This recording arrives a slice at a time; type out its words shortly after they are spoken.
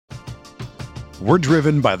We're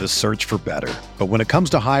driven by the search for better. But when it comes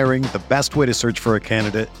to hiring, the best way to search for a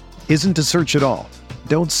candidate isn't to search at all.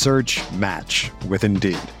 Don't search, match with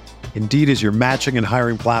Indeed. Indeed is your matching and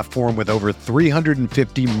hiring platform with over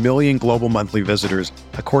 350 million global monthly visitors,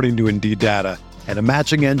 according to Indeed data, and a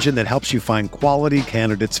matching engine that helps you find quality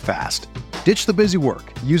candidates fast. Ditch the busy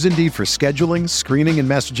work. Use Indeed for scheduling, screening, and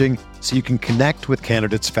messaging so you can connect with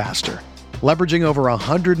candidates faster. Leveraging over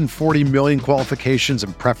 140 million qualifications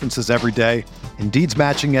and preferences every day, Indeed's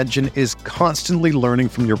matching engine is constantly learning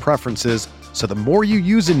from your preferences, so the more you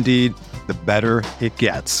use Indeed, the better it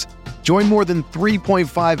gets. Join more than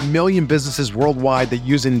 3.5 million businesses worldwide that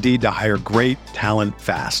use Indeed to hire great talent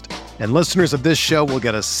fast. And listeners of this show will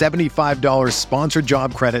get a $75 sponsored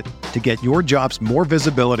job credit to get your jobs more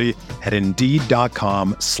visibility at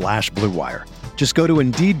Indeed.com/Blue Wire. Just go to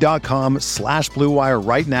Indeed.com/Blue Wire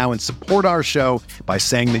right now and support our show by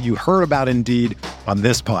saying that you heard about Indeed on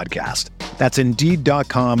this podcast. That's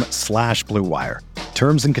Indeed.com/Blue Wire.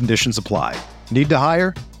 Terms and conditions apply. Need to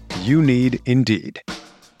hire? You need Indeed.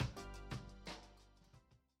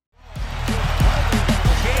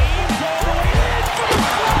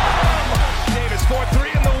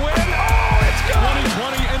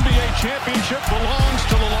 Championship belongs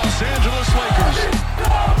to the Los Angeles Lakers.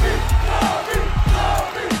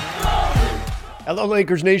 Hello,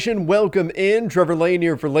 Lakers Nation. Welcome in. Trevor Lane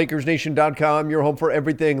here for LakersNation.com, your home for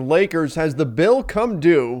everything Lakers. Has the bill come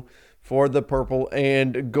due for the purple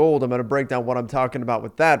and gold? I'm going to break down what I'm talking about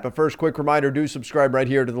with that. But first, quick reminder, do subscribe right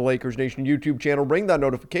here to the Lakers Nation YouTube channel. Ring that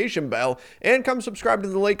notification bell and come subscribe to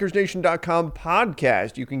the LakersNation.com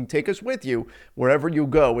podcast. You can take us with you wherever you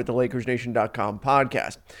go with the LakersNation.com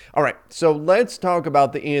podcast. All right, so let's talk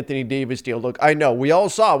about the Anthony Davis deal. Look, I know we all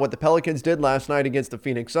saw what the Pelicans did last night against the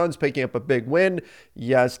Phoenix Suns, picking up a big win.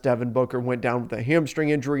 Yes, Devin Booker went down with a hamstring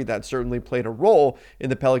injury. That certainly played a role in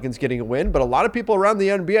the Pelicans getting a win. But a lot of people around the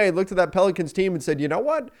NBA looked at that Pelicans team and said, you know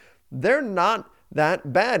what? They're not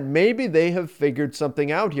that bad. Maybe they have figured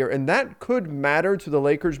something out here. And that could matter to the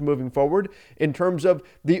Lakers moving forward in terms of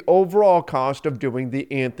the overall cost of doing the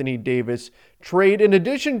Anthony Davis trade, in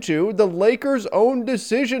addition to the Lakers' own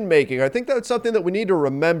decision making. I think that's something that we need to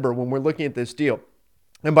remember when we're looking at this deal.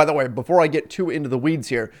 And by the way, before I get too into the weeds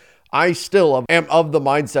here, I still am of the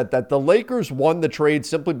mindset that the Lakers won the trade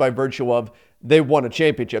simply by virtue of they won a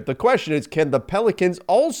championship. The question is, can the Pelicans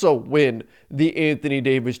also win the Anthony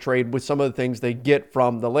Davis trade with some of the things they get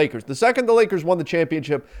from the Lakers? The second the Lakers won the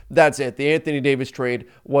championship, that's it. The Anthony Davis trade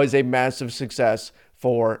was a massive success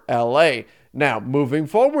for LA. Now, moving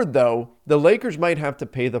forward, though, the Lakers might have to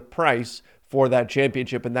pay the price for that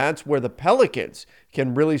championship, and that's where the Pelicans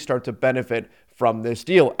can really start to benefit from this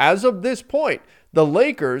deal. As of this point, the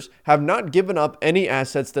Lakers have not given up any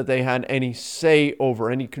assets that they had any say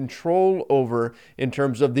over, any control over in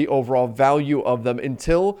terms of the overall value of them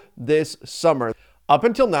until this summer. Up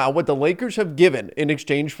until now, what the Lakers have given in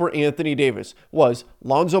exchange for Anthony Davis was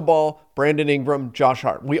Lonzo Ball, Brandon Ingram, Josh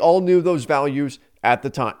Hart. We all knew those values at the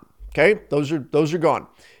time. Okay, those are gone.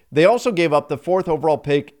 They also gave up the 4th overall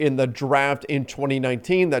pick in the draft in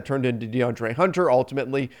 2019 that turned into DeAndre Hunter.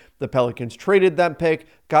 Ultimately, the Pelicans traded that pick,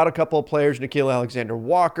 got a couple of players, Nickeil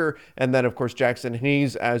Alexander-Walker, and then, of course, Jackson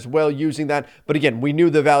Hayes as well using that. But again, we knew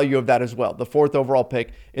the value of that as well, the 4th overall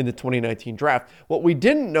pick in the 2019 draft. What we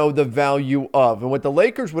didn't know the value of, and what the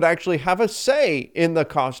Lakers would actually have a say in the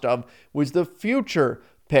cost of, was the future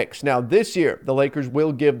picks. Now, this year, the Lakers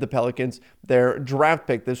will give the Pelicans their draft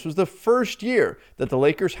pick. This was the first year that the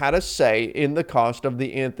Lakers had a say in the cost of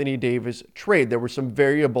the Anthony Davis trade. There were some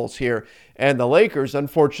variables here, and the Lakers,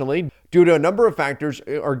 unfortunately, due to a number of factors,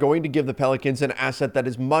 are going to give the Pelicans an asset that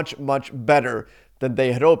is much, much better than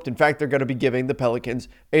they had hoped. In fact, they're going to be giving the Pelicans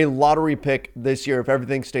a lottery pick this year. If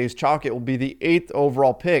everything stays chalk, it will be the 8th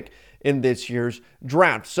overall pick in this year's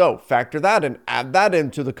draft. So factor that and add that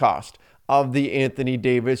into the cost of the Anthony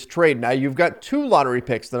Davis trade. Now you've got 2 lottery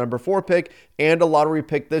picks, the number 4 pick and a lottery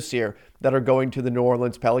pick this year that are going to the New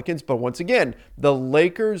Orleans Pelicans. But once again, the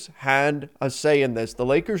Lakers had a say in this. The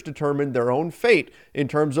Lakers determined their own fate in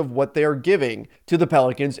terms of what they are giving to the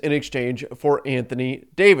Pelicans in exchange for Anthony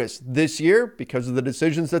Davis. This year, because of the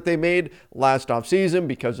decisions that they made last offseason,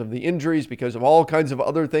 because of the injuries, because of all kinds of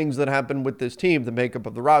other things that happened with this team, the makeup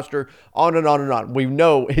of the roster, on and on and on. We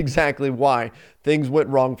know exactly why things went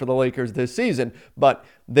wrong for the Lakers this season, but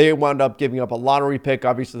they wound up giving up a lottery pick.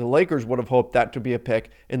 Obviously, the Lakers would have hoped that to be a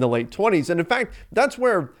pick in the late 20s. And in fact, that's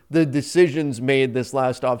where the decisions made this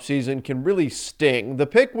last offseason can really sting. The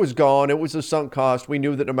pick was gone. It was a sunk cost. We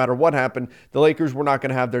knew that no matter what happened, the Lakers were not going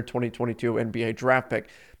to have their 2022 NBA draft pick.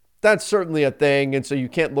 that's certainly a thing. And so you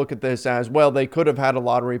can't look at this as, well, they could have had a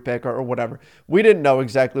lottery pick or whatever. We didn't know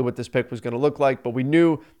exactly what this pick was going to look like, but we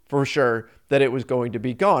knew for sure that it was going to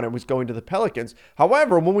be gone. It was going to the Pelicans.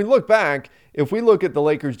 However, when we look back, if we look at the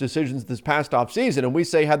Lakers' decisions this past offseason and we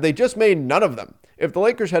say, had they just made none of them, if the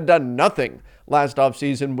Lakers had done nothing last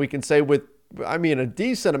offseason, we can say with a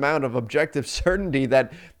decent amount of objective certainty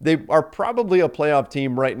that they are probably a playoff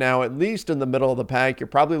team right now, at least in the middle of the pack. You're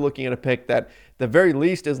probably looking at a pick that at the very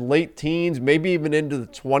least is late teens, maybe even into the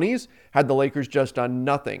 20s, had the Lakers just done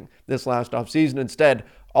nothing this last offseason. Instead,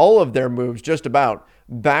 all of their moves just about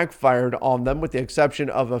backfired on them with the exception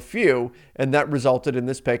of a few, and that resulted in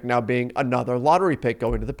this pick now being another lottery pick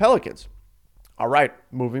going to the Pelicans. All right,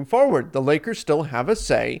 moving forward, the Lakers still have a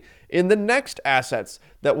say in the next assets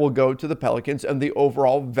that will go to the Pelicans and the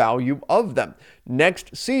overall value of them.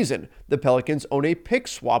 Next season, the Pelicans own a pick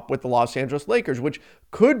swap with the Los Angeles Lakers, which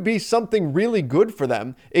could be something really good for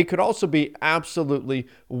them. It could also be absolutely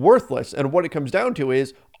worthless. And what it comes down to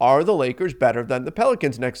is, are the Lakers better than the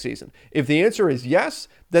Pelicans next season? If the answer is yes,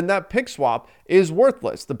 then that pick swap is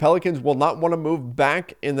worthless. The Pelicans will not want to move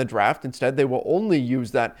back in the draft. Instead, they will only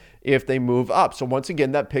use that if they move up. So once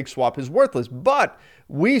again, that pick swap is worthless. But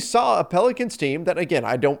we saw a Pelicans team that, again,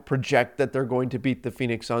 I don't project that they're going to beat the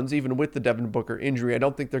Phoenix Suns, even with the Devin Booker injury. I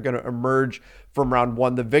don't think they're going to emerge from round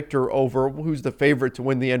one the victor over who's the favorite to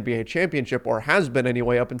win the NBA championship, or has been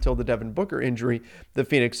anyway up until the Devin Booker injury, the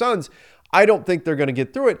Phoenix Suns. I don't think they're going to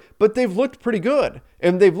get through it, but they've looked pretty good.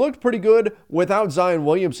 And they've looked pretty good without Zion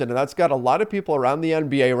Williamson. And that's got a lot of people around the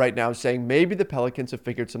NBA right now saying maybe the Pelicans have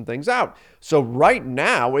figured some things out. So right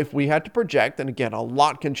now, if we had to project, and again, a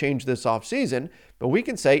lot can change this offseason, but we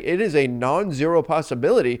can say it is a non-zero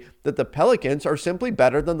possibility that the Pelicans are simply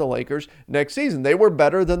better than the Lakers next season. They were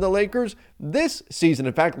better than the Lakers this season.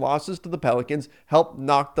 In fact, losses to the Pelicans helped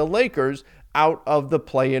knock the Lakers out of the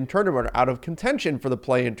play-in tournament, out of contention for the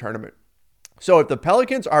play-in tournament. So if the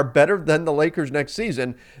Pelicans are better than the Lakers next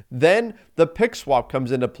season, then the pick swap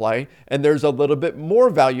comes into play and there's a little bit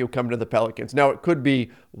more value coming to the Pelicans. Now, it could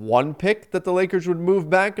be one pick that the Lakers would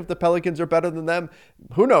move back if the Pelicans are better than them.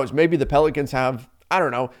 Who knows? Maybe the Pelicans have,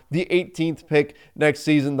 the 18th pick next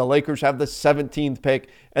season. The Lakers have the 17th pick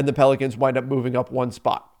and the Pelicans wind up moving up one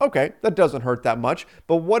spot. Okay, that doesn't hurt that much.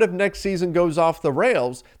 But what if next season goes off the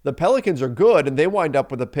rails? The Pelicans are good and they wind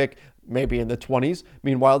up with a pick maybe in the 20s.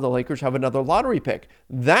 Meanwhile, the Lakers have another lottery pick.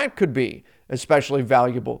 That could be especially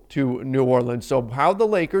valuable to New Orleans. So how the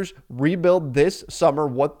Lakers rebuild this summer,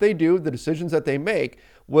 what they do, the decisions that they make,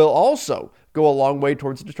 will also go a long way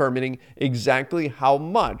towards determining exactly how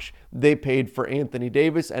much they paid for Anthony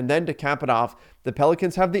Davis. And then to cap it off, the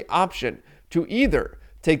Pelicans have the option to either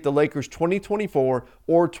take the Lakers 2024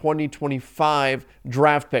 or 2025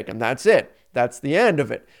 draft pick. And that's it. That's the end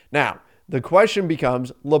of it. Now, the question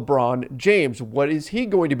becomes LeBron James. What is he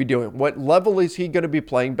going to be doing? What level is he going to be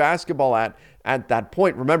playing basketball at that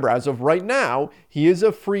point? Remember, as of right now, he is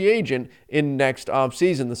a free agent in next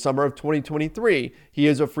offseason, the summer of 2023. He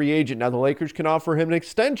is a free agent. Now, the Lakers can offer him an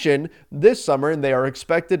extension this summer, and they are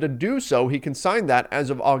expected to do so. He can sign that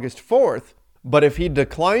as of August 4th. But if he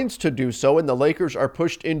declines to do so and the Lakers are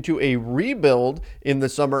pushed into a rebuild in the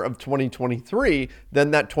summer of 2023,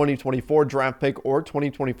 then that 2024 draft pick or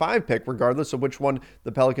 2025 pick, regardless of which one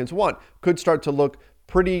the Pelicans want, could start to look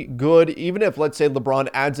pretty good, even if, let's say, LeBron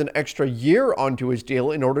adds an extra year onto his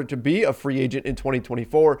deal in order to be a free agent in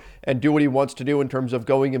 2024 and do what he wants to do in terms of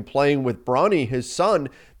going and playing with Bronny, his son.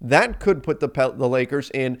 That could put the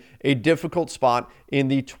Lakers in a difficult spot in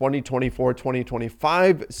the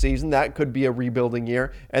 2024-2025 season. That could be a rebuilding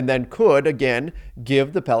year and then could, again,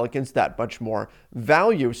 give the Pelicans that much more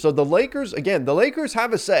value. So the Lakers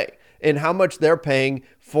have a say in how much they're paying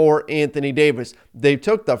for Anthony Davis. They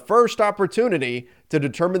took the first opportunity to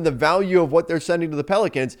determine the value of what they're sending to the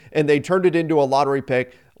Pelicans, and they turned it into a lottery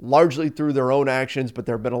pick, largely through their own actions, but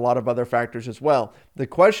there have been a lot of other factors as well. The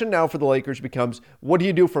question now for the Lakers becomes, what do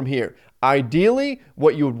you do from here? Ideally,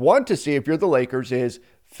 what you would want to see if you're the Lakers is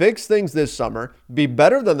fix things this summer, be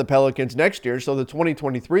better than the Pelicans next year, so the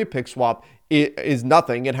 2023 pick swap is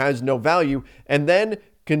nothing, it has no value, and then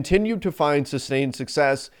continue to find sustained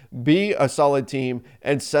success, be a solid team,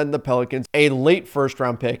 and send the Pelicans a late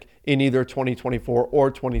first-round pick in either 2024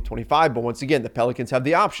 or 2025. But once again, the Pelicans have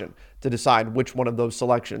the option to decide which one of those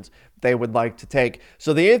selections they would like to take.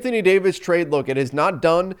 So the Anthony Davis trade, look, it is not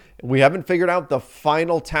done. We haven't figured out the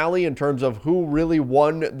final tally in terms of who really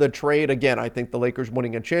won the trade. Again, I think the Lakers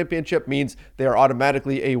winning a championship means they are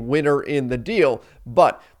automatically a winner in the deal.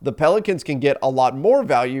 But the Pelicans can get a lot more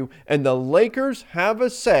value, and the Lakers have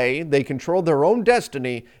a say. They control their own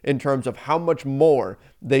destiny in terms of how much more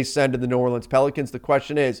they send to the New Orleans Pelicans. The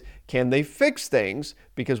question is, can they fix things?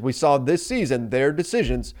 Because we saw this season their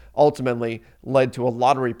decisions ultimately led to a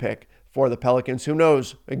lottery pick for the Pelicans. Who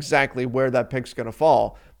knows exactly where that pick's going to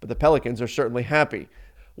fall, but the Pelicans are certainly happy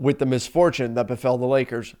with the misfortune that befell the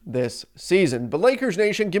Lakers this season. But Lakers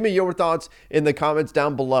Nation, give me your thoughts in the comments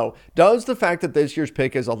down below. Does the fact that this year's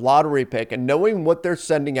pick is a lottery pick and knowing what they're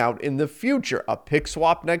sending out in the future, a pick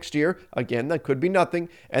swap next year, again, that could be nothing,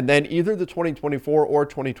 and then either the 2024 or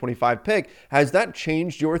 2025 pick, has that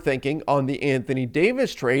changed your thinking on the Anthony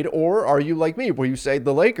Davis trade? Or are you like me, where you say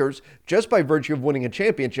the Lakers, just by virtue of winning a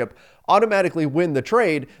championship, automatically win the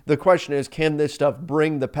trade? The question is, can this stuff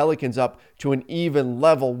bring the Pelicans up to an even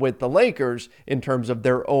level with the Lakers in terms of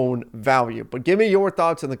their own value? But give me your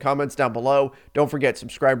thoughts in the comments down below. Don't forget,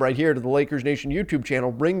 subscribe right here to the Lakers Nation YouTube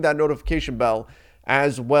channel. Ring that notification bell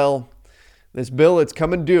as well. This bill, it's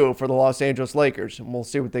coming due for the Los Angeles Lakers, and we'll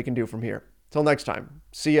see what they can do from here. Till next time,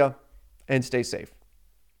 see ya and stay safe.